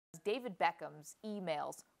David Beckham's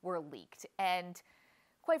emails were leaked. And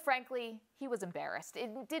quite frankly, he was embarrassed.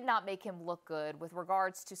 It did not make him look good with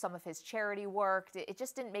regards to some of his charity work. It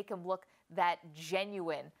just didn't make him look that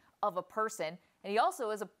genuine of a person. And he also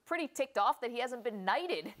is pretty ticked off that he hasn't been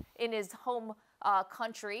knighted in his home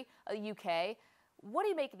country, UK. What do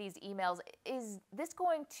you make of these emails? Is this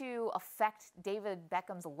going to affect David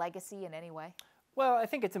Beckham's legacy in any way? Well, I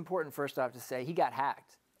think it's important first off to say he got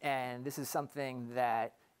hacked. And this is something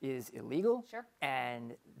that is illegal. Sure.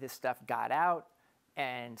 And this stuff got out.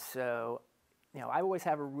 And so, I always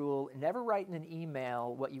have a rule, never write in an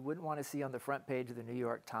email what you wouldn't want to see on the front page of the New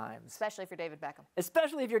York Times. Especially if you're David Beckham.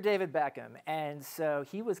 Especially if you're David Beckham. And so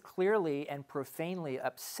he was clearly and profanely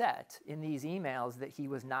upset in these emails that he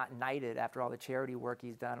was not knighted after all the charity work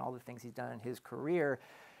he's done, all the things he's done in his career.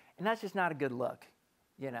 And that's just not a good look.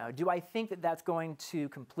 Do I think that that's going to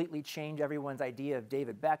completely change everyone's idea of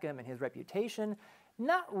David Beckham and his reputation?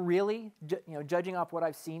 Not really, judging off what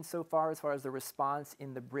I've seen so far as the response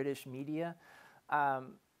in the British media.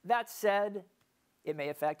 That said, it may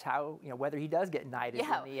affect how, whether he does get knighted in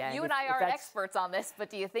the end. You and I aren't experts on this, but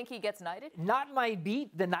do you think he gets knighted? Not my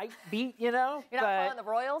beat, the knight beat, You're not calling the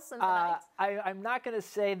Royals and the Knights? I'm not going to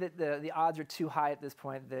say that the odds are too high at this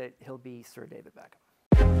point that he'll be Sir David Beckham.